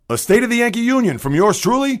A State of the Yankee Union from yours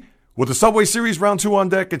truly. With the Subway Series Round 2 on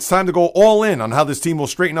deck, it's time to go all in on how this team will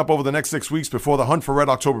straighten up over the next 6 weeks before the hunt for Red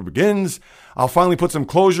October begins. I'll finally put some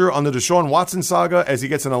closure on the Deshaun Watson saga as he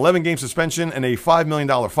gets an 11-game suspension and a $5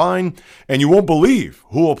 million fine. And you won't believe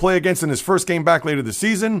who will play against in his first game back later this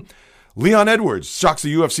season. Leon Edwards shocks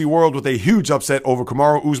the UFC world with a huge upset over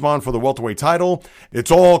Kamaru Usman for the welterweight title.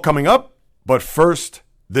 It's all coming up, but first,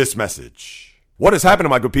 this message. What is happening,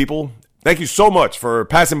 my good people? Thank you so much for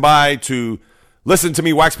passing by to listen to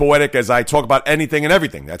me wax poetic as I talk about anything and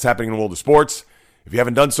everything that's happening in the world of sports. If you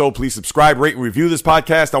haven't done so, please subscribe, rate, and review this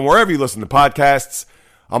podcast on wherever you listen to podcasts.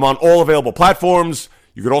 I'm on all available platforms.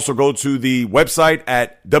 You could also go to the website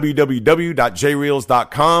at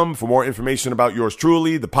www.jreels.com for more information about yours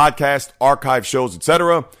truly, the podcast, archive shows,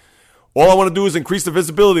 etc. All I want to do is increase the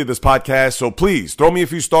visibility of this podcast, so please throw me a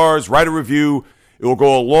few stars, write a review. It will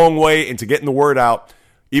go a long way into getting the word out.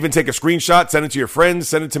 Even take a screenshot, send it to your friends,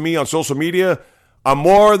 send it to me on social media. I'm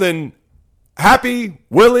more than happy,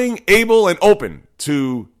 willing, able, and open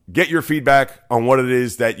to get your feedback on what it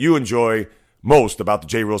is that you enjoy most about the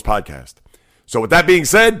J Reels podcast. So with that being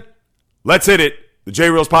said, let's hit it. The J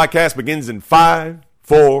Reels podcast begins in 5,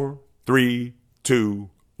 4, 3, 2,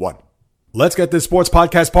 1. Let's get this sports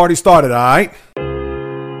podcast party started, all right?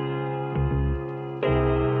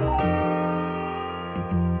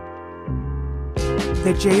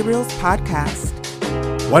 The J Reels podcast.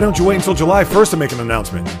 Why don't you wait until July 1st to make an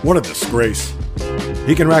announcement? What a disgrace.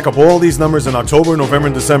 He can rack up all these numbers in October, November,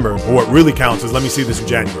 and December, but what really counts is let me see this in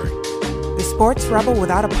January. The sports rebel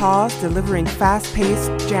without a pause, delivering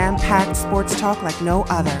fast-paced, jam-packed sports talk like no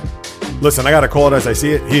other. Listen, I gotta call it as I see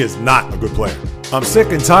it. He is not a good player. I'm sick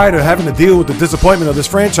and tired of having to deal with the disappointment of this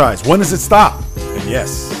franchise. When does it stop? And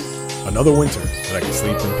yes, another winter that I can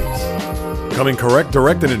sleep in peace. Coming correct,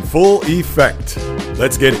 direct, and in full effect.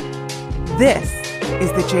 Let's get it. This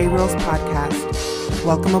is the J Reels podcast.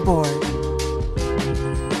 Welcome aboard.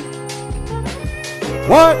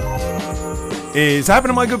 What is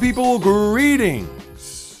happening, my good people?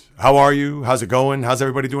 Greetings. How are you? How's it going? How's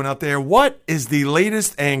everybody doing out there? What is the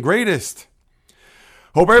latest and greatest?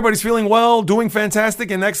 Hope everybody's feeling well, doing fantastic,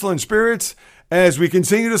 and excellent spirits as we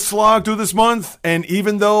continue to slog through this month. And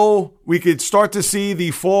even though we could start to see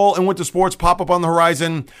the fall and winter sports pop up on the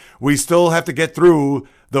horizon, we still have to get through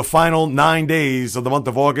the final 9 days of the month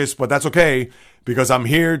of August. But that's okay, because I'm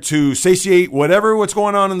here to satiate what's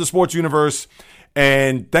going on in the sports universe.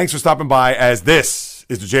 And thanks for stopping by, as this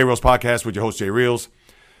is the J Reels podcast with your host, J Reels.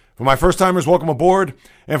 For my first timers, welcome aboard.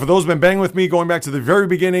 And for those who've been banging with me going back to the very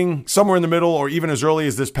beginning, somewhere in the middle, or even as early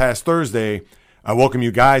as this past Thursday, I welcome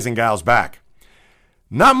you guys and gals back.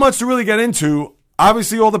 Not much to really get into.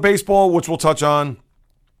 Obviously, all the baseball, which we'll touch on.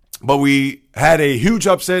 But we had a huge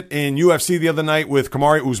upset in UFC the other night with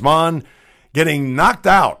Kamaru Usman getting knocked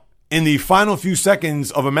out in the final few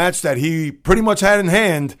seconds of a match that he pretty much had in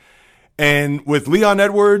hand. And with Leon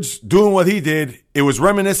Edwards doing what he did, it was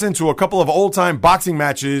reminiscent to a couple of old-time boxing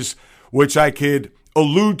matches, which I could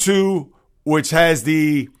allude to, which has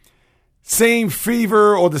the same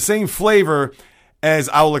fever or the same flavor, as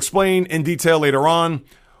I will explain in detail later on.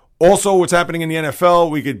 Also, what's happening in the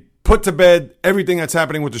NFL, we could put to bed everything that's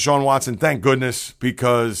happening with Deshaun Watson, thank goodness,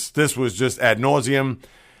 because this was just ad nauseum.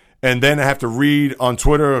 And then I have to read on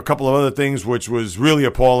Twitter a couple of other things, which was really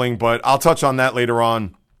appalling, but I'll touch on that later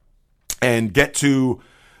on and get to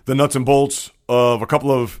the nuts and bolts of a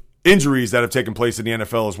couple of injuries that have taken place in the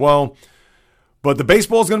NFL as well. But the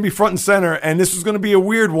baseball is going to be front and center, and this is going to be a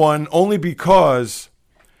weird one only because,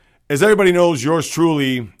 as everybody knows, yours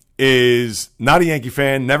truly is not a Yankee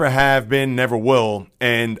fan, never have been, never will.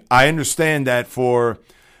 And I understand that for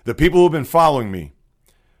the people who have been following me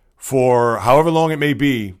for however long it may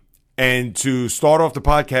be, and to start off the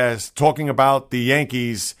podcast talking about the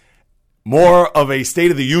Yankees, more of a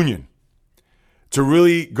State of the Union, to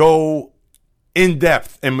really go in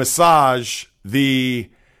depth and massage the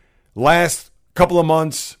last couple of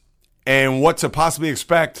months and what to possibly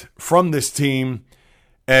expect from this team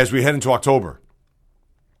as we head into October.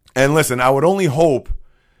 And listen, I would only hope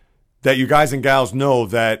that you guys and gals know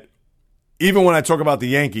that even when I talk about the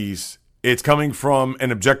Yankees, it's coming from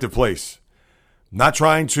an objective place. Not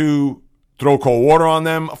trying to throw cold water on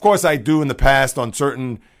them. Of course, I do in the past on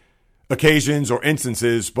certain occasions or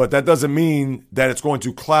instances, but that doesn't mean that it's going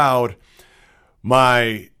to cloud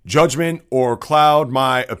my judgment or cloud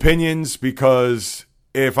my opinions, because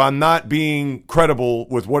if I'm not being credible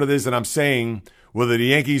with what it is that I'm saying, whether the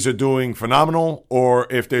Yankees are doing phenomenal or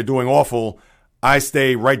if they're doing awful, I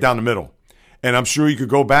stay right down the middle. And I'm sure you could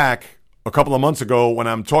go back a couple of months ago when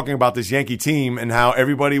I'm talking about this Yankee team and how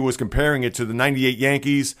everybody was comparing it to the 98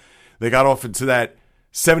 Yankees. They got off into that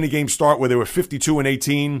 70-game start where they were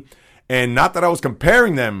 52-18. And not that I was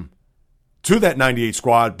comparing them to that 98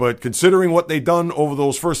 squad, but considering what they've done over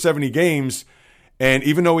those first 70 games, and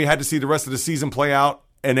even though we had to see the rest of the season play out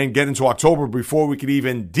and then get into October before we could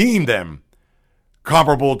even deem them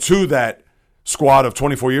comparable to that squad of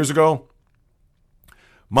 24 years ago,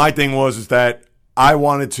 my thing is that I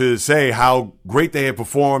wanted to say how great they have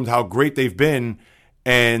performed, how great they've been,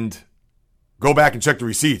 and go back and check the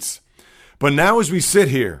receipts. But now as we sit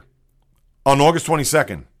here on August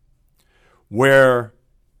 22nd, where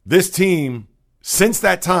this team, since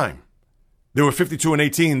that time, they were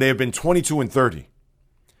 52-18, they have been 22-30.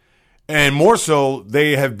 And more so,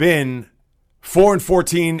 they have been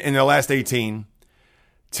 4-14 in their last 18,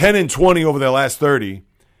 10-20 over their last 30.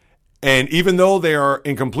 And even though they are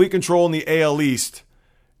in complete control in the AL East,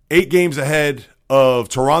 8 games ahead of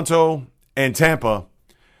Toronto and Tampa,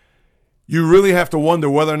 you really have to wonder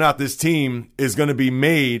whether or not this team is going to be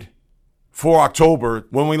made for October.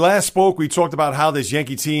 When we last spoke, we talked about how this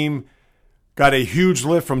Yankee team got a huge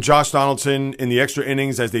lift from Josh Donaldson in the extra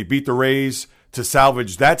innings as they beat the Rays to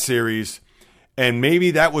salvage that series. And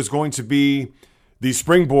maybe that was going to be the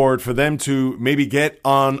springboard for them to maybe get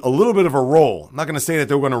on a little bit of a roll. I'm not going to say that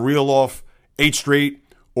they were going to reel off 8 straight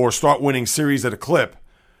or start winning series at a clip.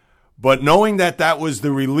 But knowing that that was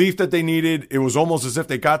the relief that they needed, it was almost as if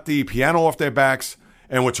they got the piano off their backs.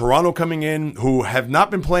 And with Toronto coming in, who have not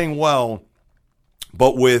been playing well,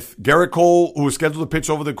 but with Garrett Cole, who was scheduled to pitch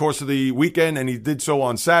over the course of the weekend, and he did so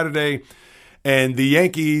on Saturday, and the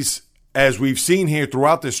Yankees, as we've seen here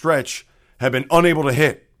throughout this stretch, have been unable to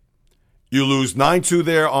hit. You lose 9-2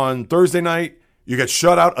 there on Thursday night. You get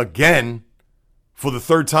shut out again for the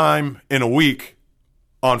third time in a week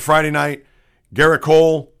on Friday night. Garrett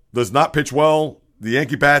Cole does not pitch well. The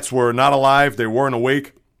Yankee bats were not alive. They weren't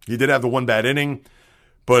awake. He did have the one bad inning,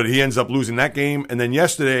 but he ends up losing that game. And then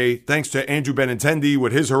yesterday, thanks to Andrew Benintendi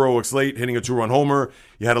with his heroics late, hitting a 2-run homer,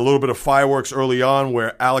 you had a little bit of fireworks early on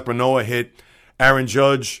where Alek Manoah hit Aaron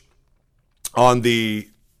Judge on the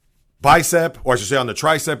bicep, or I should say on the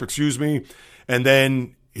tricep, excuse me. And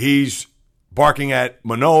then he's barking at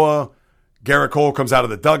Manoah. Garrett Cole comes out of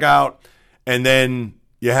the dugout. And then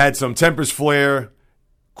you had some tempers flare.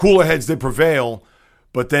 Cooler heads did prevail,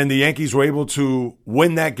 but then the Yankees were able to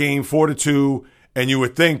win that game 4-2, and you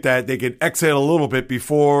would think that they could exhale a little bit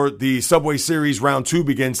before the Subway Series round 2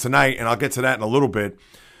 begins tonight, and I'll get to that in a little bit,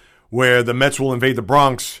 where the Mets will invade the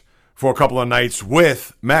Bronx for a couple of nights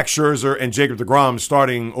with Max Scherzer and Jacob deGrom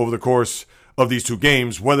starting over the course of these 2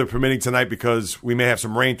 games, weather permitting tonight because we may have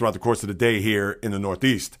some rain throughout the course of the day here in the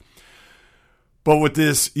Northeast. But with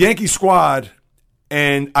this Yankee squad,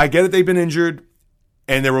 and I get it, they've been injured,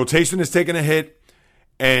 and their rotation has taken a hit,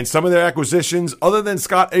 and some of their acquisitions, other than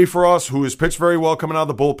Scott Afros, who has pitched very well coming out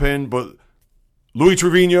of the bullpen, but Louis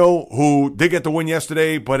Trevino, who did get the win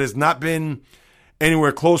yesterday, but has not been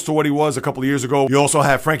anywhere close to what he was a couple of years ago. You also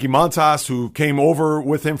have Frankie Montas, who came over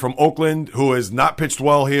with him from Oakland, who has not pitched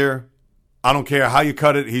well here. I don't care how you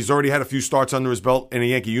cut it. He's already had a few starts under his belt in a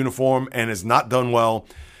Yankee uniform and has not done well.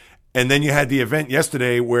 And then you had the event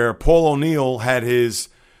yesterday where Paul O'Neill had his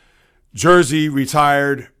jersey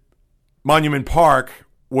retired, Monument Park,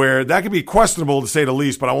 where that could be questionable to say the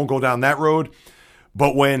least, but I won't go down that road.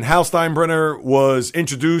 But when Hal Steinbrenner was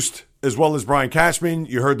introduced, as well as Brian Cashman,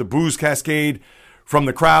 you heard the boos cascade from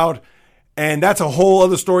the crowd. And that's a whole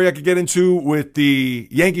other story I could get into with the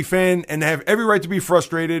Yankee fan, and they have every right to be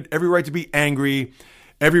frustrated, every right to be angry,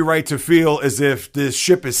 every right to feel as if this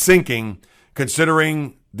ship is sinking,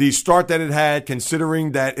 considering the start that it had,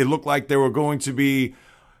 considering that it looked like they were going to be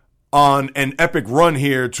on an epic run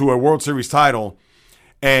here to a World Series title.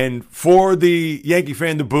 And for the Yankee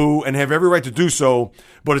fan to boo, and have every right to do so,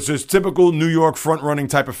 but it's this typical New York front-running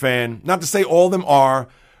type of fan. Not to say all of them are,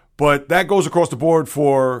 but that goes across the board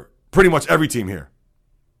for pretty much every team here.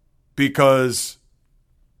 Because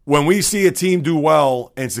when we see a team do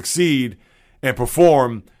well and succeed and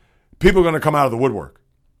perform, people are going to come out of the woodwork.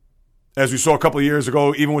 As we saw a couple of years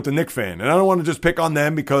ago, even with the Knicks fan. And I don't want to just pick on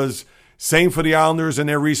them because same for the Islanders in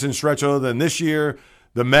their recent stretch other than this year.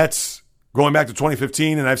 The Mets going back to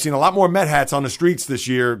 2015, and I've seen a lot more Met hats on the streets this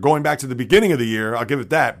year going back to the beginning of the year. I'll give it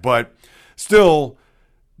that. But still,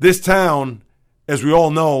 this town, as we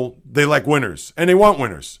all know, they like winners. And they want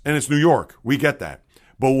winners. And it's New York. We get that.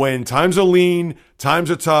 But when times are lean,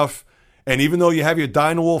 times are tough, and even though you have your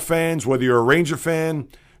Dynawolf fans, whether you're a Ranger fan,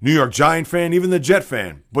 New York Giant fan, even the Jet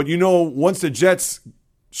fan, but you know, once the Jets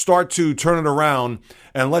start to turn it around,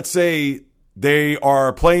 and let's say they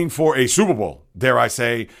are playing for a Super Bowl, dare I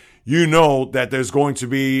say, you know that there's going to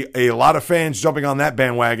be a lot of fans jumping on that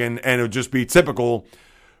bandwagon, and it'll just be typical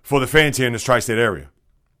for the fans here in this tri-state area.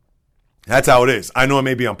 That's how it is. I know it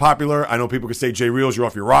may be unpopular. I know people can say, Jay Reels, you're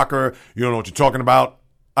off your rocker. You don't know what you're talking about.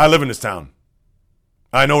 I live in this town.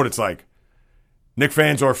 I know what it's like. Knicks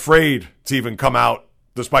fans are afraid to even come out,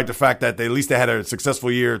 despite the fact that at least they had a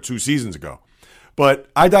successful year 2 seasons ago. But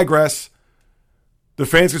I digress. The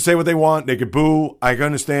fans can say what they want. They could boo. I can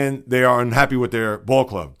understand they are unhappy with their ball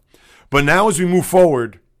club. But now as we move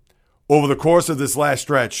forward over the course of this last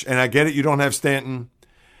stretch, and I get it, you don't have Stanton,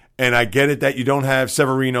 and I get it that you don't have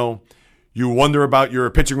Severino. You wonder about your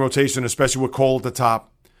pitching rotation, especially with Cole at the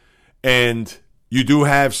top. And you do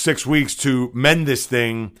have 6 weeks to mend this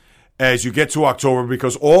thing as you get to October,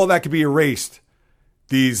 because all that could be erased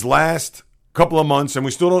these last couple of months, and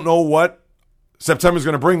we still don't know what September is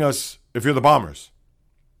going to bring us if you're the Bombers.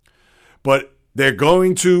 But they're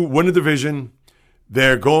going to win the division.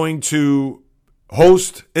 They're going to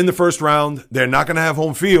host in the first round. They're not going to have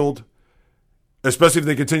home field, especially if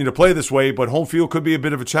they continue to play this way. But home field could be a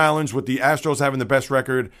bit of a challenge with the Astros having the best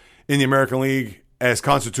record in the American League as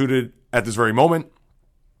constituted at this very moment.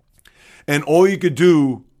 And all you could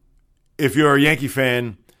do if you're a Yankee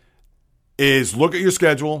fan is look at your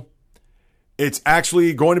schedule. It's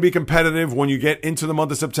actually going to be competitive when you get into the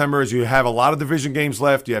month of September, as you have a lot of division games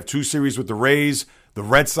left. You have 2 series with the Rays, the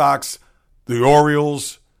Red Sox, the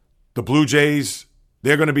Orioles, the Blue Jays.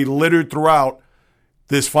 They're going to be littered throughout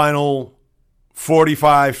this final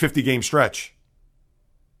 45, 50-game stretch.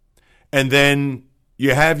 And then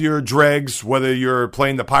you have your dregs, whether you're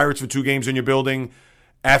playing the Pirates for 2 games in your building.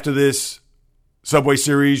 After this Subway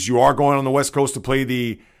Series, you are going on the West Coast to play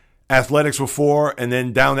the Athletics for 4, and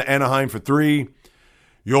then down to Anaheim for 3.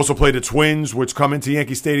 You also play the Twins, which come into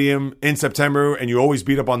Yankee Stadium in September, and you always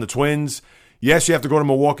beat up on the Twins. Yes, you have to go to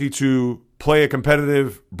Milwaukee to play a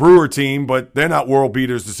competitive Brewer team, but they're not world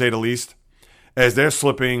beaters, to say the least, as they're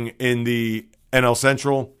slipping in the NL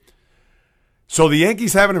Central. So the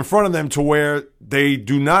Yankees have it in front of them to where they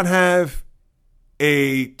do not have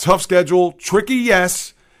a tough schedule. Tricky,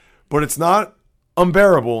 yes, but it's not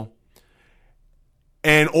unbearable.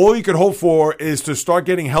 And all you could hope for is to start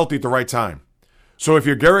getting healthy at the right time. So if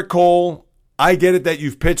you're Garrett Cole, I get it that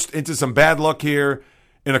you've pitched into some bad luck here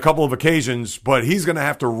in a couple of occasions, but he's going to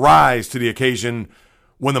have to rise to the occasion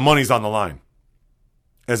when the money's on the line.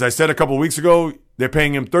 As I said a couple of weeks ago, they're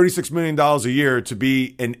paying him $36 million a year to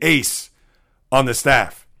be an ace on the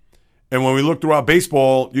staff. And when we look throughout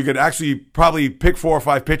baseball, you could actually probably pick 4 or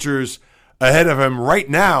 5 pitchers ahead of him right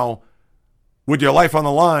now with your life on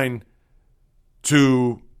the line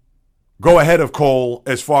to go ahead of Cole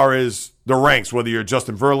as far as the ranks, whether you're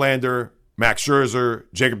Justin Verlander, Max Scherzer,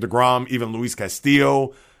 Jacob deGrom, even Luis Castillo.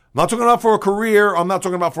 I'm not talking about for a career. I'm not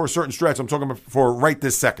talking about for a certain stretch. I'm talking about for right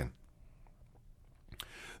this second.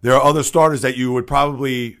 There are other starters that you would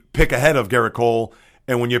probably pick ahead of Garrett Cole,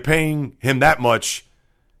 and when you're paying him that much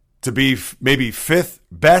to be maybe 5th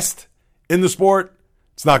best in the sport,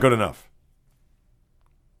 it's not good enough.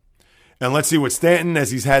 And let's see what Stanton,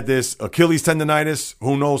 as he's had this Achilles tendonitis,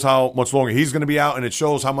 who knows how much longer he's going to be out, and it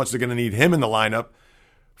shows how much they're going to need him in the lineup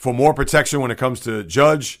for more protection when it comes to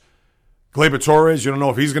Judge. Gleyber Torres, you don't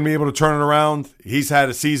know if he's going to be able to turn it around. He's had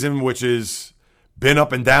a season which has been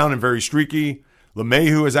up and down and very streaky.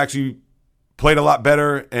 LeMahieu has actually played a lot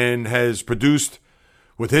better and has produced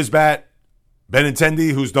with his bat.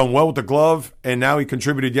 Benintendi, who's done well with the glove, and now he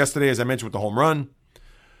contributed yesterday, as I mentioned, with the home run.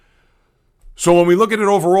 So when we look at it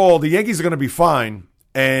overall, the Yankees are going to be fine,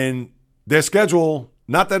 and their schedule,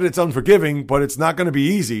 not that it's unforgiving, but it's not going to be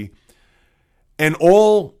easy. And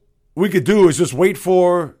all we could do is just wait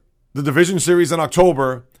for the division series in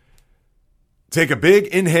October, take a big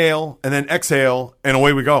inhale and then exhale, and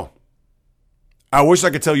away we go. I wish I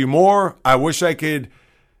could tell you more. I wish I could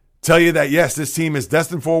tell you that, yes, this team is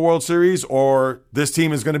destined for a World Series, or this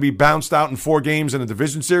team is going to be bounced out in 4 games in a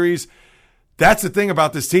division series. That's the thing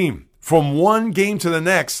about this team. From one game to the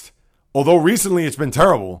next, although recently it's been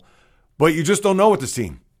terrible, but you just don't know with this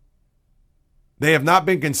team. They have not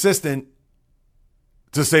been consistent,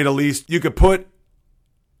 to say the least. You could put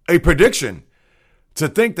a prediction to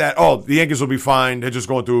think that, the Yankees will be fine. They're just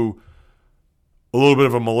going through a little bit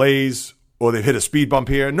of a malaise, or they've hit a speed bump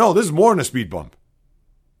here. No, this is more than a speed bump.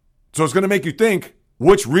 So it's going to make you think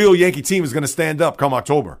which real Yankee team is going to stand up come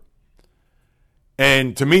October.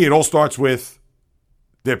 And to me, it all starts with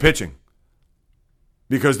their pitching,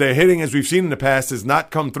 because their hitting, as we've seen in the past, has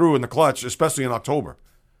not come through in the clutch, especially in October.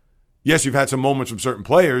 Yes, you've had some moments from certain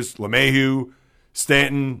players, LeMahieu,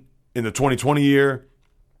 Stanton in the 2020 year.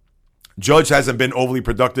 Judge hasn't been overly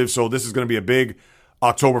productive, so this is going to be a big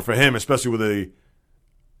October for him, especially with a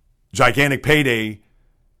gigantic payday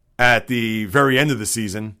at the very end of the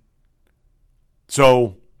season.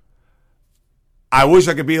 So I wish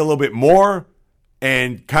I could be a little bit more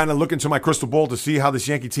and kind of look into my crystal ball to see how this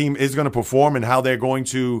Yankee team is going to perform and how they're going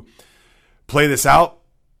to play this out.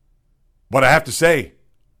 But I have to say,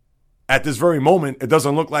 at this very moment, it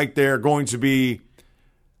doesn't look like they're going to be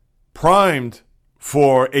primed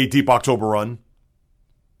for a deep October run.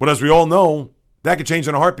 But as we all know, that could change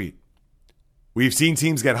in a heartbeat. We've seen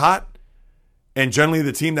teams get hot, and generally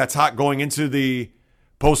the team that's hot going into the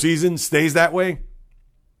postseason stays that way.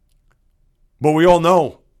 But we all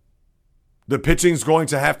know the pitching's going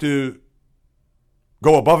to have to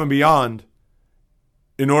go above and beyond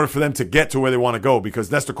in order for them to get to where they want to go.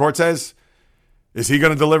 Because Nestor Cortes, is he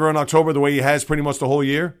going to deliver in October the way he has pretty much the whole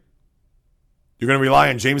year? You're going to rely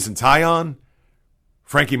on Jameson Taillon,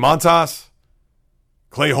 Frankie Montas.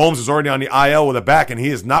 Clay Holmes is already on the IL with a back, and he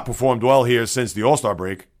has not performed well here since the All-Star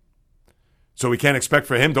break. So we can't expect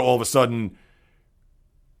for him to all of a sudden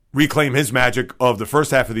reclaim his magic of the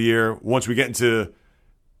first half of the year once we get into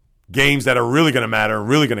games that are really going to matter,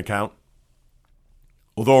 really going to count.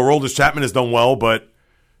 Although Aroldis Chapman has done well, but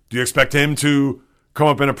do you expect him to come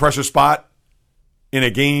up in a pressure spot in a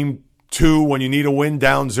game 2 when you need a win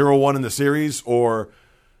down 0-1 in the series, or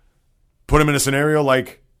put him in a scenario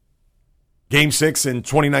like game 6 in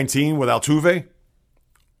 2019 with Altuve?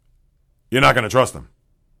 You're not going to trust him.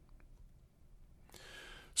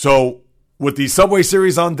 So with the Subway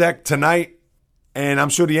Series on deck tonight, and I'm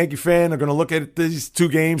sure the Yankee fan are going to look at these 2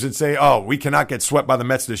 games and say, oh, we cannot get swept by the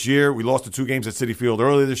Mets this year. We lost the 2 games at Citi Field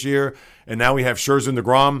earlier this year, and now we have Scherzer and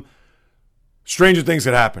DeGrom. Stranger things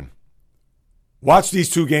could happen. Watch these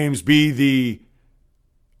 2 games be the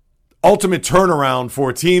ultimate turnaround for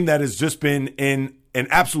a team that has just been in an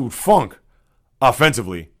absolute funk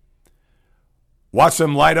offensively. Watch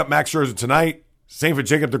them light up Max Scherzer tonight. Same for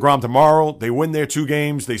Jacob DeGrom tomorrow. They win their 2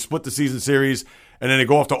 games. They split the season series. And then they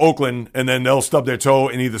go off to Oakland, and then they'll stub their toe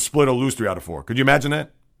and either split or lose 3 out of 4. Could you imagine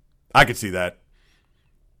that? I could see that.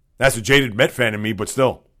 That's a jaded Met fan in me, but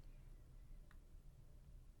still.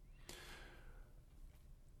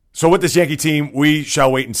 So with this Yankee team, we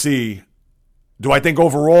shall wait and see. Do I think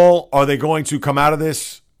overall, are they going to come out of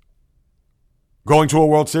this going to a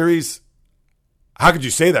World Series? How could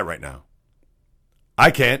you say that right now?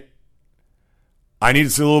 I can't. I need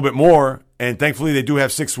to see a little bit more, and thankfully they do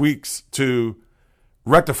have 6 weeks to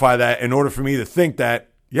rectify that in order for me to think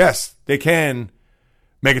that, yes, they can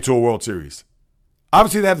make it to a World Series.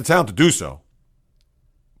 Obviously, they have the talent to do so,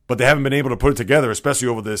 but they haven't been able to put it together, especially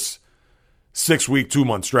over this 6-week,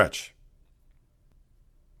 2-month stretch.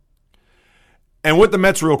 And with the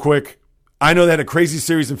Mets real quick, I know they had a crazy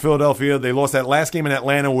series in Philadelphia. They lost that last game in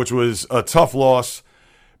Atlanta, which was a tough loss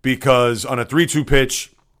because on a 3-2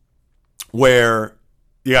 pitch where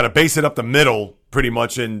you got to base it up the middle pretty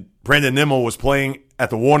much, and Brandon Nimmo was playing at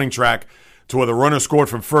the warning track to where the runner scored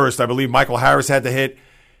from first. I believe Michael Harris had the hit,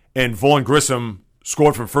 and Vaughn Grissom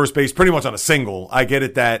scored from first base pretty much on a single. I get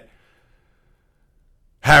it that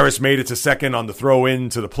Harris made it to second on the throw in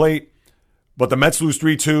to the plate, but the Mets lose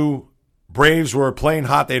 3-2. Braves were playing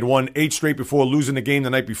hot. They had won 8 straight before losing the game the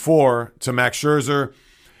night before to Max Scherzer.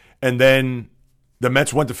 And then the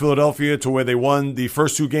Mets went to Philadelphia to where they won the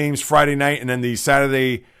first 2 games Friday night and then the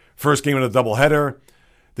Saturday first game of the doubleheader.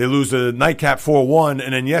 They lose the nightcap 4-1.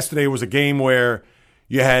 And then yesterday was a game where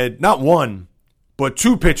you had not one, but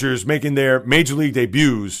 2 pitchers making their major league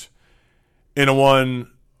debuts in a one,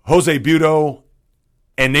 Jose Butto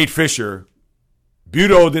and Nate Fisher.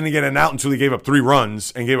 Butto didn't get an out until he gave up 3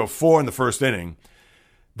 runs and gave up 4 in the first inning.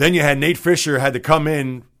 Then you had Nate Fisher had to come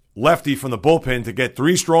in, lefty from the bullpen, to get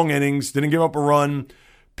 3 strong innings, didn't give up a run,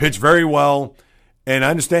 pitched very well. And I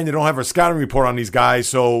understand you don't have a scouting report on these guys,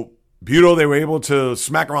 so Butto, they were able to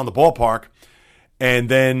smack around the ballpark. And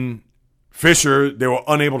then Fisher, they were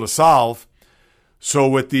unable to solve. So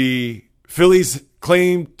with the Phillies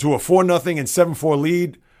claim to a 4-0 and 7-4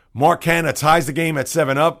 lead, Mark Canha ties the game at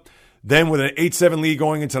 7-up. Then with an 8-7 lead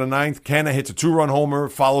going into the 9th, Canha hits a 2-run homer,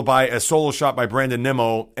 followed by a solo shot by Brandon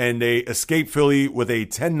Nimmo, and they escape Philly with a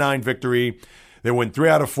 10-9 victory. They win 3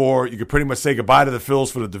 out of 4. You could pretty much say goodbye to the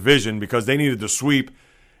Phils for the division because they needed to sweep,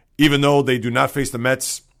 even though they do not face the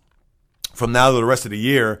Mets from now to the rest of the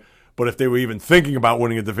year. But if they were even thinking about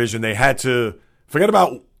winning a division, they had to forget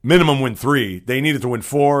about minimum win 3. They needed to win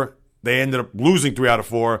 4. They ended up losing 3 out of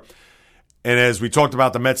 4. And as we talked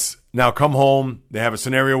about, the Mets now come home. They have a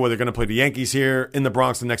scenario where they're going to play the Yankees here in the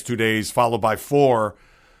Bronx the next 2 days, followed by 4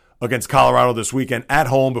 against Colorado this weekend at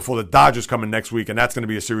home before the Dodgers come in next week. And that's going to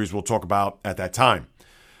be a series we'll talk about at that time.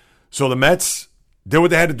 So the Mets did what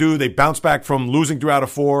they had to do. They bounced back from losing 3 out of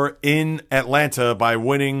 4 in Atlanta by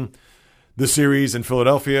winning the series in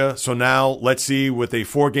Philadelphia. So now let's see, with a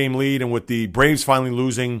 4-game lead and with the Braves finally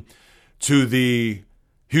losing to the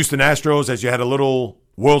Houston Astros as you had a little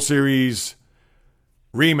World Series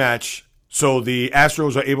rematch. So the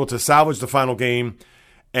Astros are able to salvage the final game,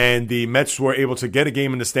 and the Mets were able to get a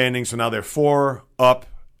game in the standings. So now they're 4 up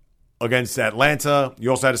against Atlanta. You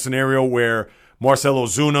also had a scenario where Marcell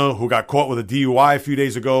Ozuna, who got caught with a DUI a few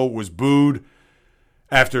days ago, was booed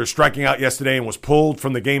after striking out yesterday and was pulled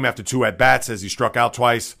from the game after 2 at-bats as he struck out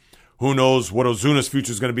twice. Who knows what Ozuna's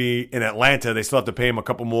future is going to be in Atlanta. They still have to pay him a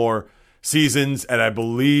couple more seasons at, I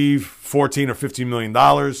believe, $14 or $15 million,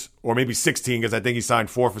 or maybe 16, because I think he signed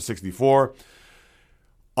 4 for 64.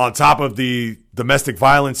 On top of the domestic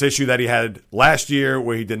violence issue that he had last year,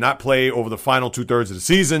 where he did not play over the final 2/3 of the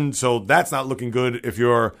season. So that's not looking good if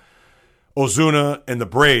you're Ozuna and the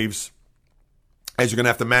Braves, as you're going to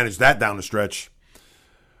have to manage that down the stretch.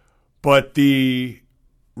 But the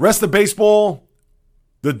rest of baseball,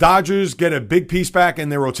 the Dodgers get a big piece back in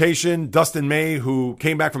their rotation. Dustin May, who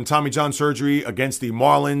came back from Tommy John surgery against the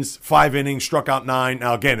Marlins, 5 innings, struck out 9.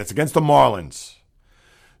 Now, again, it's against the Marlins.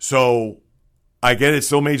 So I get it's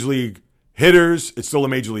still Major League hitters. It's still a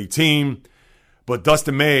Major League team. But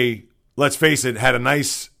Dustin May, let's face it, had a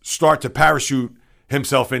nice start to parachute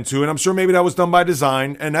himself into. And I'm sure maybe that was done by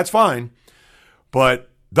design, and that's fine. But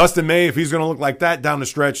Dustin May, if he's going to look like that down the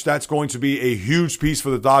stretch, that's going to be a huge piece for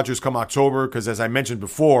the Dodgers come October, because as I mentioned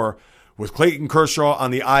before, with Clayton Kershaw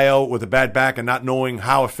on the IL with a bad back and not knowing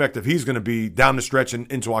how effective he's going to be down the stretch and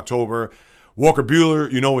into October, Walker Buehler,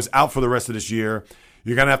 is out for the rest of this year.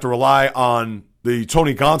 You're going to have to rely on the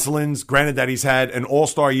Tony Gonsolins, granted that he's had an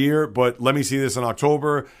all-star year, but let me see this in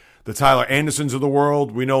October. The Tyler Andersons of the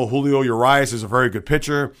world. We know Julio Urias is a very good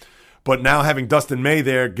pitcher, but now having Dustin May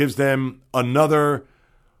there gives them another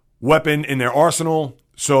weapon in their arsenal.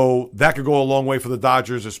 So that could go a long way for the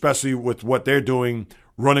Dodgers, especially with what they're doing,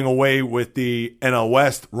 running away with the NL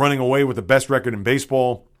West, running away with the best record in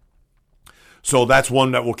baseball. So that's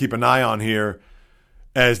one that we'll keep an eye on here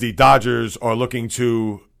as the Dodgers are looking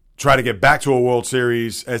to try to get back to a World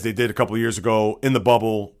Series as they did a couple of years ago in the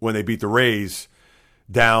bubble when they beat the Rays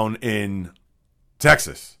down in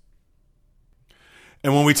Texas.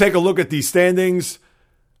 And when we take a look at these standings,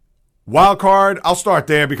 wild card, I'll start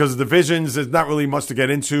there because the divisions, there's not really much to get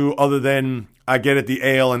into other than I get at the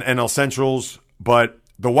AL and NL Centrals. But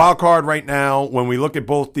the wild card right now, when we look at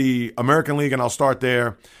both the American League, and I'll start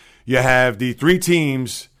there, you have the 3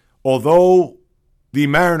 teams, although the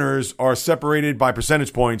Mariners are separated by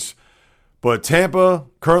percentage points, but Tampa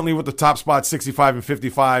currently with the top spot, 65 and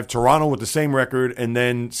 55, Toronto with the same record, and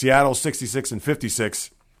then Seattle 66 and 56.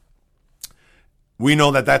 We know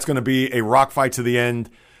that that's going to be a rock fight to the end.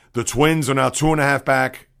 The Twins are now 2.5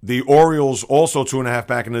 back. The Orioles also 2.5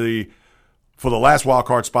 back for the last wild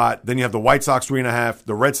card spot. Then you have the White Sox 3.5.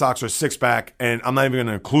 The Red Sox are 6 back, and I'm not even going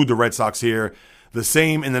to include the Red Sox here. The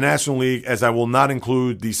same in the National League, as I will not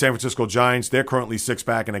include the San Francisco Giants. They're currently 6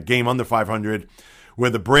 back and a game under 500. Where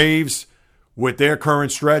the Braves, with their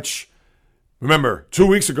current stretch, remember, 2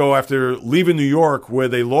 weeks ago after leaving New York, where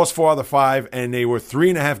they lost 4 out of the 5 and they were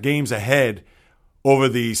 3.5 games ahead over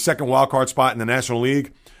the second wild card spot in the National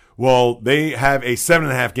League. Well, they have a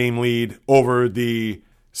 7.5 game lead over the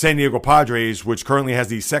San Diego Padres, which currently has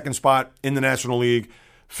the second spot in the National League.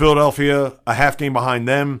 Philadelphia, a half game behind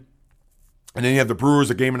them. And then you have the Brewers,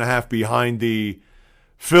 a game and a half behind the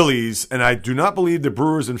Phillies. And I do not believe the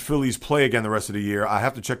Brewers and Phillies play again the rest of the year. I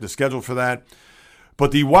have to check the schedule for that.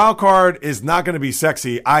 But the wild card is not going to be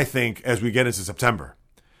sexy, I think, as we get into September.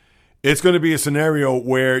 It's going to be a scenario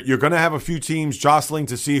where you're going to have a few teams jostling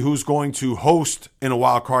to see who's going to host in a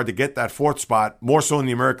wild card to get that 4th spot, more so in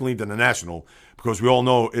the American League than the National, because we all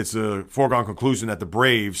know it's a foregone conclusion that the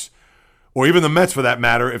Braves, or even the Mets for that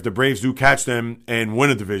matter, if the Braves do catch them and win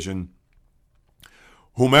a division,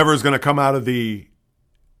 whomever is going to come out of the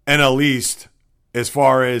NL East, as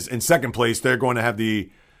far as in second place, they're going to have the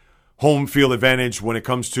home field advantage when it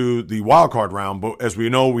comes to the wild card round. But as we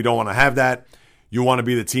know, we don't want to have that. You want to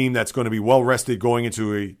be the team that's going to be well rested going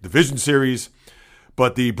into a division series.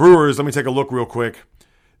 But the Brewers, let me take a look real quick.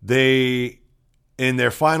 They, in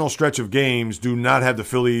their final stretch of games, do not have the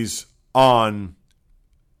Phillies on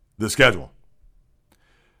the schedule.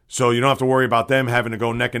 So you don't have to worry about them having to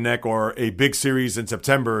go neck and neck or a big series in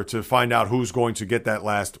September to find out who's going to get that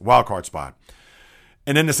last wild card spot.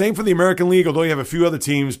 And then the same for the American League, although you have a few other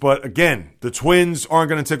teams. But again, the Twins aren't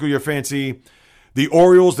going to tickle your fancy. The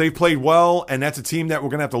Orioles, they've played well, and that's a team that we're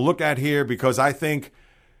going to have to look at here because I think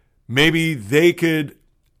maybe they could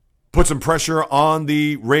put some pressure on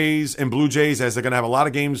the Rays and Blue Jays as they're going to have a lot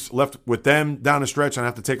of games left with them down the stretch, and I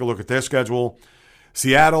have to take a look at their schedule.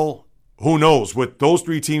 Seattle, who knows? With those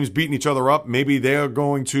 3 teams beating each other up, maybe they're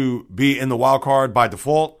going to be in the wild card by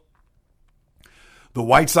default. The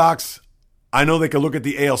White Sox, I know they could look at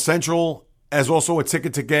the AL Central as also a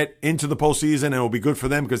ticket to get into the postseason, and it will be good for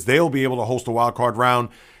them because they'll be able to host a wild card round.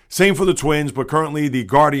 Same for the Twins, but currently the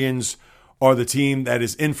Guardians are the team that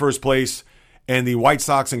is in first place, and the White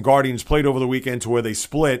Sox and Guardians played over the weekend to where they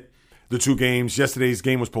split the two games. Yesterday's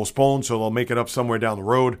game was postponed, so they'll make it up somewhere down the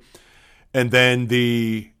road. And then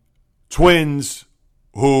the Twins,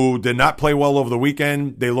 who did not play well over the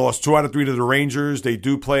weekend, they lost 2 out of 3 to the Rangers. They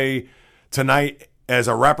do play tonight as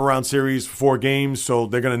a wraparound series, 4 games, so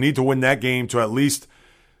they're going to need to win that game to at least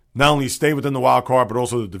not only stay within the wild card, but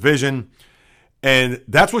also the division. And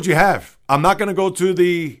that's what you have. I'm not going to go to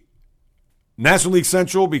the National League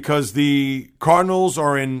Central because the Cardinals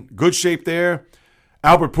are in good shape there.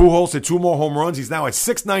 Albert Pujols hit 2 more home runs. He's now at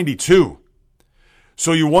 692.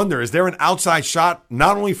 So you wonder, is there an outside shot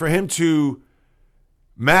not only for him to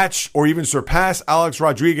match or even surpass Alex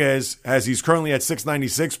Rodriguez as he's currently at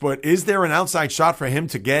 696, but is there an outside shot for him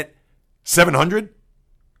to get 700?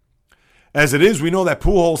 As it is, we know that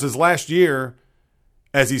Pujols his last year,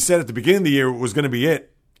 as he said at the beginning of the year, was going to be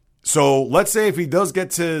it. So let's say if he does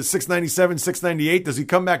get to 697, 698, does he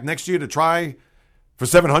come back next year to try for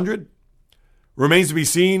 700? Remains to be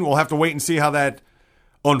seen. We'll have to wait and see how that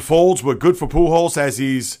unfolds, but good for Pujols as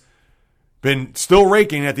he's been still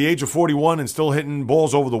raking at the age of 41 and still hitting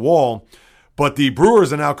balls over the wall. But the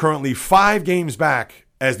Brewers are now currently 5 games back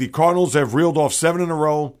as the Cardinals have reeled off 7 in a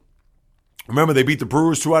row. Remember, they beat the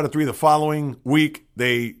Brewers 2 out of 3 the following week.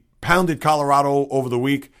 They pounded Colorado over the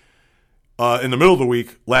week, in the middle of the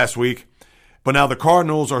week, last week. But now the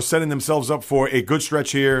Cardinals are setting themselves up for a good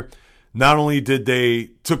stretch here. Not only did they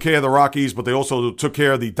took care of the Rockies, but they also took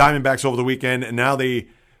care of the Diamondbacks over the weekend. And now they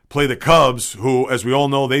play the Cubs, who, as we all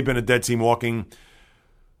know, they've been a dead team walking.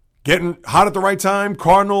 Getting hot at the right time.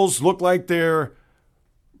 Cardinals look like they're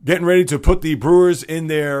getting ready to put the Brewers in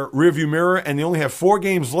their rearview mirror, and they only have 4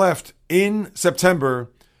 games left in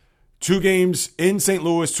September. 2 games in St.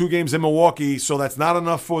 Louis, 2 games in Milwaukee, so that's not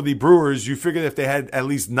enough for the Brewers. You figured if they had at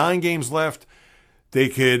least 9 games left, they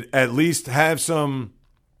could at least have some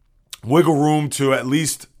wiggle room to at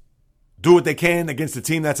least do what they can against the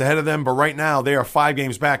team that's ahead of them. But right now, they are 5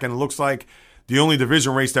 games back, and it looks like the only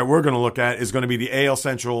division race that we're going to look at is going to be the AL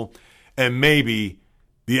Central and maybe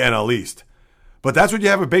the NL East. But that's what you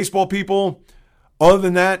have with baseball, people. Other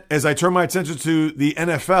than that, as I turn my attention to the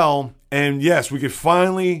NFL, and yes, we could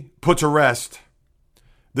finally put to rest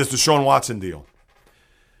this Deshaun Watson deal.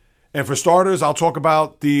 And for starters, I'll talk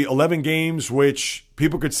about the 11 games, which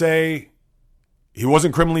people could say he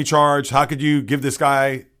wasn't criminally charged. How could you give this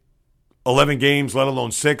guy 11 games, let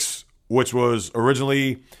alone 6, which was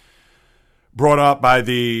originally brought up by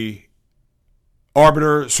the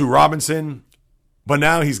arbiter, Sue Robinson. But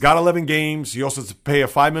now he's got 11 games. He also has to pay a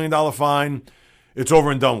 $5 million fine. It's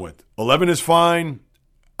over and done with. 11 is fine.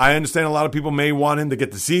 I understand a lot of people may want him to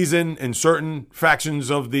get the season in certain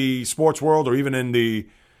factions of the sports world or even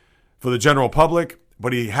for the general public.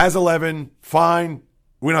 But he has 11. Fine.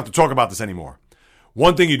 We don't have to talk about this anymore.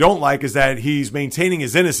 One thing you don't like is that he's maintaining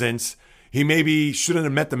his innocence. He maybe shouldn't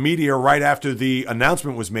have met the media right after the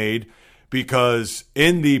announcement was made, because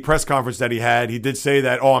in the press conference that he had, he did say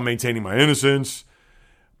that, I'm maintaining my innocence.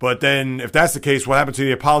 But then if that's the case, what happened to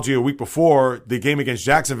the apology a week before the game against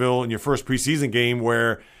Jacksonville in your first preseason game,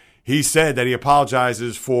 where he said that he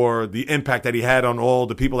apologizes for the impact that he had on all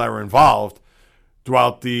the people that were involved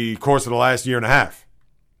throughout the course of the last year and a half?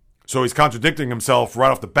 So he's contradicting himself right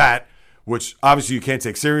off the bat, which obviously you can't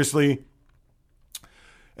take seriously.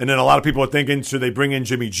 And then a lot of people are thinking, should they bring in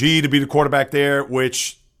Jimmy G to be the quarterback there?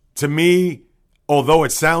 Which, to me, although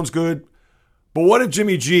it sounds good, but what if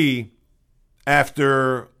Jimmy G,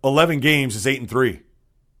 after 11 games, is 8-3?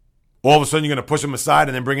 All of a sudden, you're going to push him aside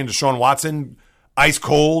and then bring in Deshaun Watson, ice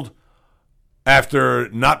cold, after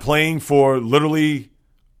not playing for literally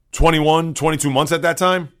 21, 22 months at that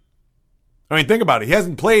time? I mean, think about it. He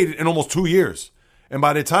hasn't played in almost 2 years. And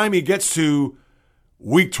by the time he gets to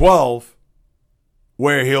week 12,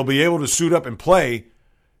 where he'll be able to suit up and play,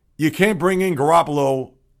 you can't bring in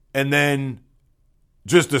Garoppolo and then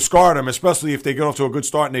just discard him, especially if they get off to a good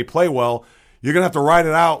start and they play well. You're going to have to ride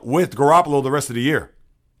it out with Garoppolo the rest of the year.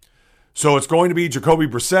 So it's going to be Jacoby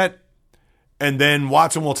Brissett, and then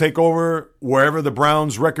Watson will take over wherever the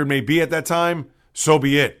Browns' record may be at that time. So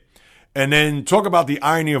be it. And then talk about the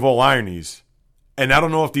irony of all ironies. And I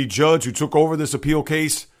don't know if the judge who took over this appeal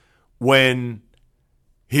case, when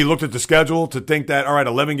he looked at the schedule to think that, all right,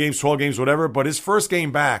 11 games, 12 games, whatever, but his first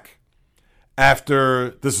game back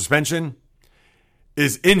after the suspension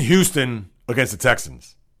is in Houston against the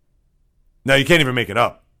Texans. Now, you can't even make it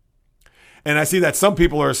up. And I see that some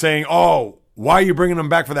people are saying, why are you bringing him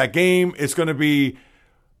back for that game? It's going to be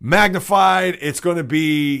magnified. It's going to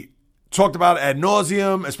be talked about ad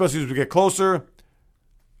nauseum, especially as we get closer.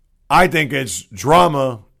 I think it's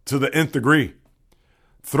drama to the nth degree.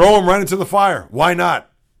 Throw him right into the fire. Why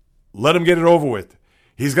not? Let him get it over with.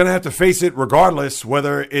 He's going to have to face it regardless,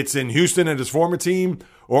 whether it's in Houston at his former team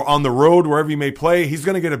or on the road, wherever he may play. He's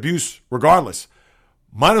going to get abuse regardless.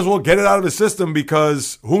 Might as well get it out of his system,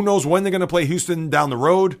 because who knows when they're going to play Houston down the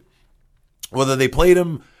road. Whether they played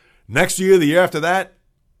him next year, the year after that,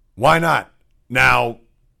 why not? Now,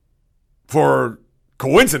 for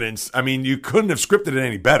coincidence, I mean, you couldn't have scripted it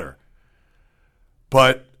any better.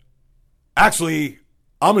 But actually,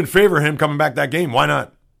 I'm in favor of him coming back that game. Why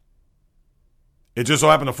not? It just so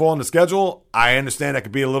happened to fall on the schedule. I understand that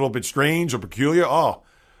could be a little bit strange or peculiar. Oh,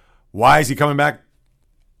 why is he coming back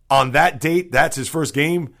on that date? That's his first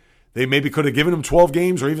game. They maybe could have given him 12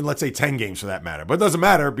 games or even, let's say, 10 games for that matter. But it doesn't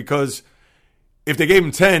matter, because if they gave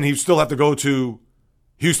him 10, he'd still have to go to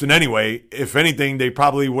Houston anyway. If anything, they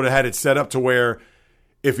probably would have had it set up to where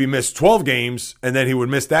if he missed 12 games and then he would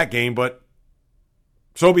miss that game, but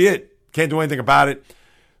so be it. Can't do anything about it.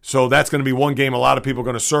 So that's going to be one game a lot of people are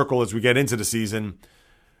going to circle as we get into the season,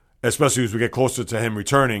 especially as we get closer to him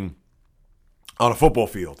returning on a football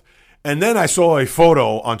field. And then I saw a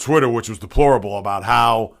photo on Twitter, which was deplorable, about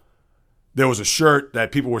how there was a shirt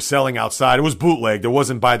that people were selling outside. It was bootleg. It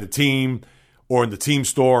wasn't by the team or in the team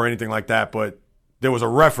store or anything like that, but there was a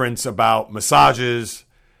reference about massages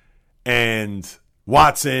and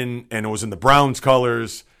Watson, and it was in the Browns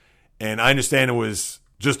colors. And I understand it was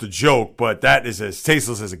just a joke, but that is as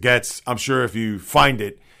tasteless as it gets. I'm sure if you find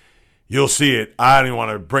it, you'll see it. I don't even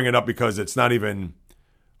want to bring it up because it's not even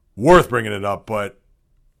worth bringing it up, but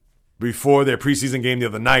before their preseason game the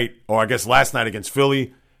other night, or I guess last night against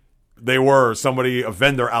Philly, a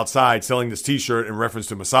vendor outside selling this t-shirt in reference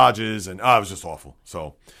to massages, and it was just awful.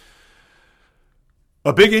 So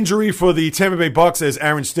a big injury for the Tampa Bay Bucks, as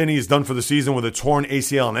Aaron Stinney is done for the season with a torn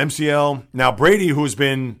ACL and MCL. Now Brady, who's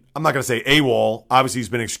been, I'm not going to say AWOL, obviously he's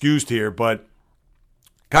been excused here, but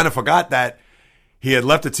kind of forgot that he had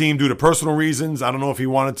left the team due to personal reasons. I don't know if he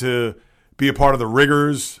wanted to be a part of the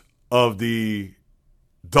rigors of the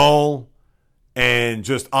dull and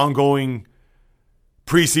just ongoing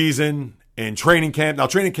preseason and training camp. Now,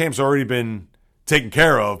 training camp's already been taken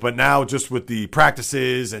care of, but now just with the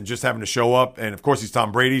practices and just having to show up, and of course he's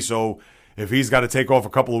Tom Brady, so if he's got to take off a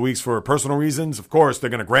couple of weeks for personal reasons, of course they're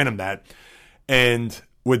going to grant him that. And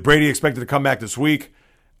with Brady expected to come back this week,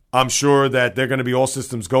 I'm sure that they're going to be all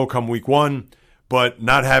systems go come week one, but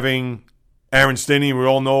not having Aaron Stinney, we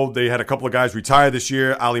all know they had a couple of guys retire this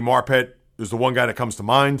year. Ali Marpet is the one guy that comes to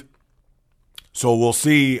mind. So we'll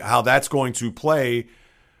see how that's going to play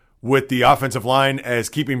with the offensive line, as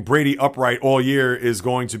keeping Brady upright all year is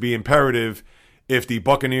going to be imperative if the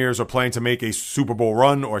Buccaneers are planning to make a Super Bowl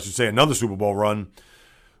run, or I should say another Super Bowl run.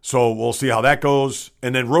 So we'll see how that goes.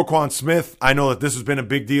 And then Roquan Smith, I know that this has been a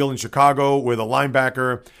big deal in Chicago, where the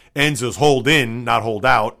linebacker ends his hold in, not hold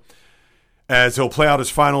out, as he'll play out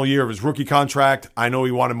his final year of his rookie contract. I know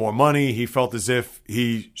he wanted more money. He felt as if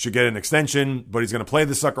he should get an extension, but he's going to play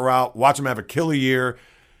the sucker out, watch him have a killer year,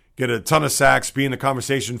 get a ton of sacks, be in the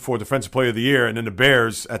conversation for Defensive Player of the Year. And then the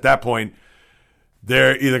Bears, at that point,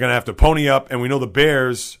 they're either going to have to pony up. And we know the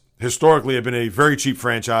Bears historically have been a very cheap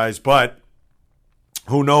franchise, but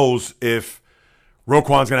who knows if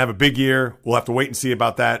Roquan's going to have a big year. We'll have to wait and see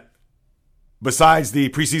about that. Besides the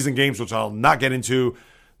preseason games, which I'll not get into,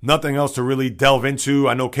 nothing else to really delve into.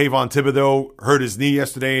 I know Kayvon Thibodeau hurt his knee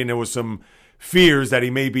yesterday, and there was some fears that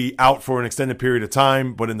he may be out for an extended period of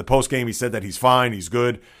time. But in the postgame, he said that he's fine, he's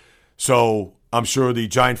good. So I'm sure the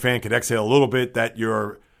Giant fan could exhale a little bit that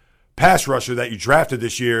your pass rusher that you drafted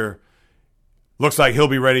this year looks like he'll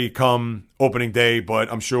be ready come opening day.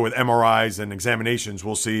 But I'm sure with MRIs and examinations,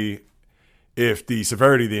 we'll see if the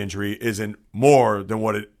severity of the injury isn't more than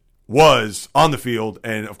what it was on the field.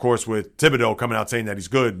 And of course, with Thibodeau coming out saying that he's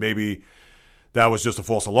good, maybe that was just a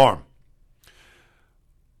false alarm.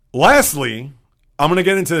 Lastly, I'm going to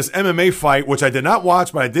get into this MMA fight, which I did not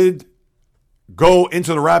watch, but I did go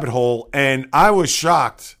into the rabbit hole, and I was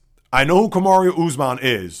shocked. I know who Kamaru Usman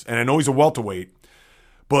is, and I know he's a welterweight,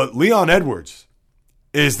 but Leon Edwards,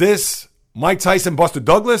 is this Mike Tyson, Buster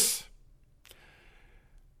Douglas?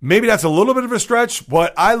 Maybe that's a little bit of a stretch,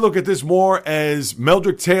 but I look at this more as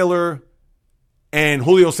Meldrick Taylor and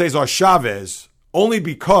Julio Cesar Chavez, only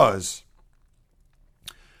because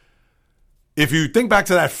if you think back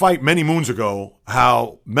to that fight many moons ago,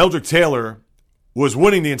 how Meldrick Taylor was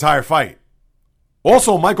winning the entire fight.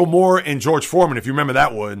 Also, Michael Moore and George Foreman, if you remember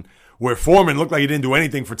that one, where Foreman looked like he didn't do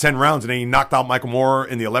anything for 10 rounds and then he knocked out Michael Moore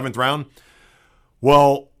in the 11th round.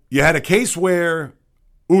 Well, you had a case where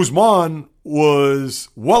Usman was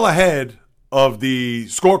well ahead of the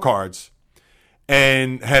scorecards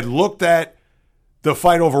and had looked at the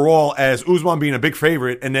fight overall as Usman being a big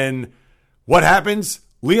favorite. And then what happens?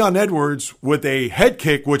 Leon Edwards with a head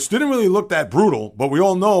kick, which didn't really look that brutal, but we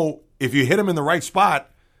all know if you hit him in the right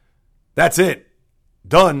spot, that's it.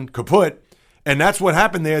 Done, kaput. And that's what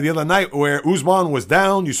happened there the other night where Usman was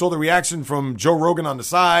down. You saw the reaction from Joe Rogan on the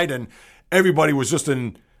side, and everybody was just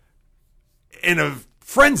in a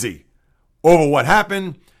frenzy over what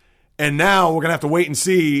happened. And now we're going to have to wait and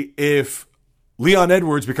see if Leon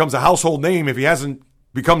Edwards becomes a household name, if he hasn't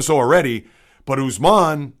become so already. But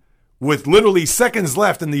Usman, with literally seconds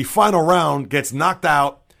left in the final round, gets knocked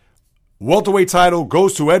out. Welterweight title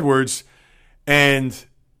goes to Edwards, and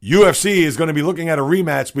UFC is going to be looking at a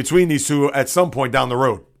rematch between these two at some point down the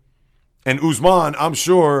road. And Usman, I'm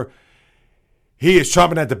sure he is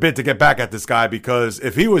chomping at the bit to get back at this guy, because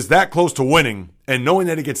if he was that close to winning and knowing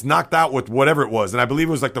that he gets knocked out with whatever it was, and I believe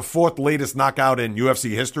it was like the fourth latest knockout in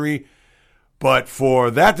UFC history, but for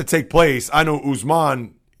that to take place, I know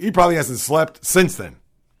Usman, he probably hasn't slept since then.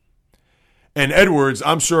 And Edwards,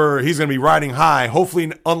 I'm sure he's going to be riding high,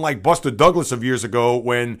 hopefully unlike Buster Douglas of years ago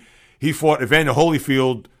when he fought Evander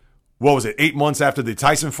Holyfield, 8 months after the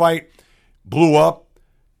Tyson fight, blew up,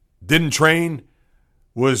 didn't train,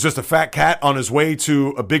 was just a fat cat on his way to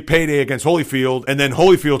a big payday against Holyfield, and then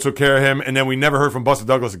Holyfield took care of him, and then we never heard from Buster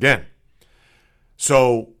Douglas again.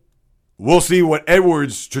 So we'll see what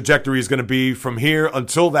Edwards' trajectory is going to be from here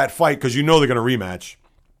until that fight, because you know they're going to rematch.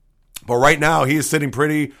 But right now, he is sitting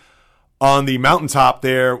pretty on the mountaintop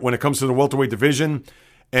there when it comes to the welterweight division.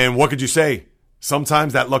 And what could you say?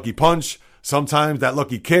 Sometimes that lucky punch, sometimes that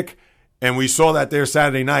lucky kick. And we saw that there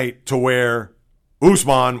Saturday night to where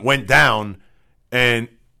Usman went down and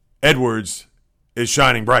Edwards is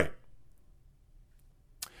shining bright.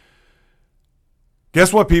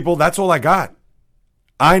 Guess what, people? That's all I got.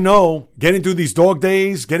 I know getting through these dog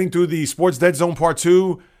days, getting through the Sports Dead Zone Part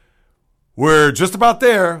 2, we're just about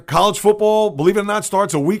there. College football, believe it or not,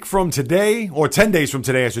 starts a week from today, or 10 days from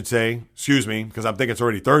today, I should say. Excuse me, because I'm thinking it's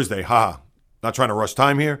already Thursday. Not trying to rush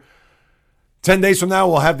time here. 10 days from now,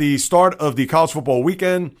 we'll have the start of the college football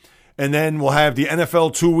weekend, and then we'll have the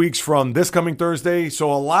NFL 2 weeks from this coming Thursday. So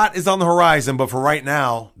a lot is on the horizon, but for right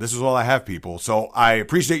now, this is all I have, people. So I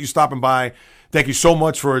appreciate you stopping by. Thank you so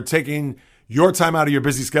much for taking your time out of your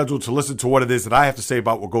busy schedule to listen to what it is that I have to say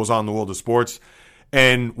about what goes on in the world of sports.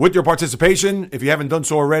 And with your participation, if you haven't done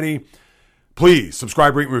so already, please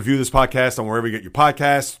subscribe, rate, and review this podcast on wherever you get your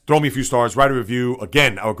podcasts. Throw me a few stars, write a review.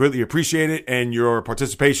 Again, I would greatly appreciate it, and your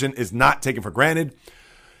participation is not taken for granted.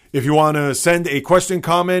 If you want to send a question,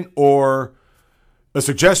 comment, or a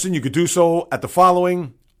suggestion, you could do so at the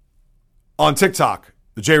following. On TikTok,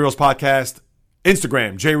 the J Reels Podcast.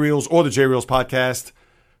 Instagram, J Reels or the J Reels Podcast.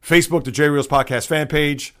 Facebook, the J Reels Podcast fan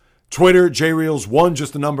page. Twitter, JReels1,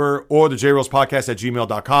 just the number, or the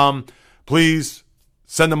JReelsPodcast@gmail.com. Please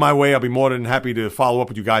send them my way. I'll be more than happy to follow up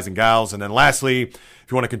with you guys and gals. And then lastly, if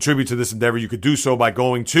you want to contribute to this endeavor, you could do so by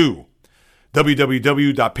going to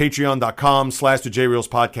www.patreon.com/the JReels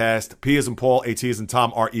Podcast. P as in Paul, A-T as in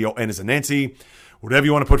Tom, R-E-O-N as in Nancy. Whatever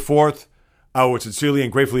you want to put forth, I would sincerely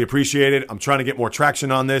and gratefully appreciate it. I'm trying to get more traction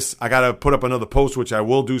on this. I got to put up another post, which I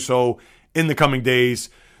will do so in the coming days,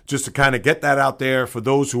 just to kind of get that out there. For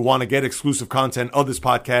those who want to get exclusive content of this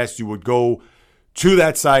podcast, you would go to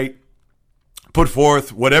that site, put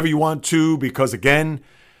forth whatever you want to, because again,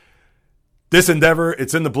 this endeavor,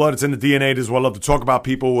 it's in the blood, it's in the DNA. This is what I love to talk about,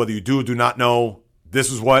 people, whether you do or do not know.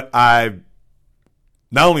 This is what I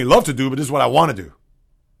not only love to do, but this is what I want to do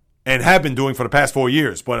and have been doing for the past 4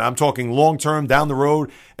 years. But I'm talking long-term down the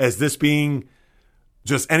road, as this being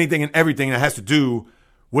just anything and everything that has to do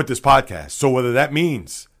with this podcast. So whether that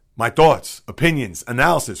means my thoughts, opinions,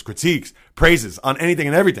 analysis, critiques, praises on anything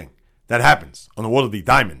and everything that happens on the world of the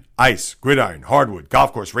diamond, ice, gridiron, hardwood,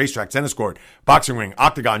 golf course, racetrack, tennis court, boxing ring,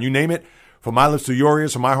 octagon, you name it. From my lips to your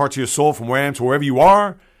ears, from my heart to your soul, from where I am to wherever you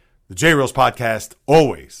are, the J Reels Podcast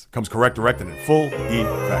always comes correct, direct, and in full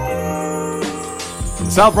effect. From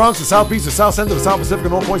the South Bronx, the South Beach, the South Central, the South Pacific,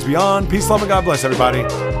 and all points beyond, peace, love, and God bless everybody.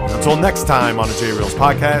 Until next time on the J Reels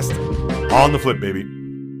Podcast, on the flip, baby.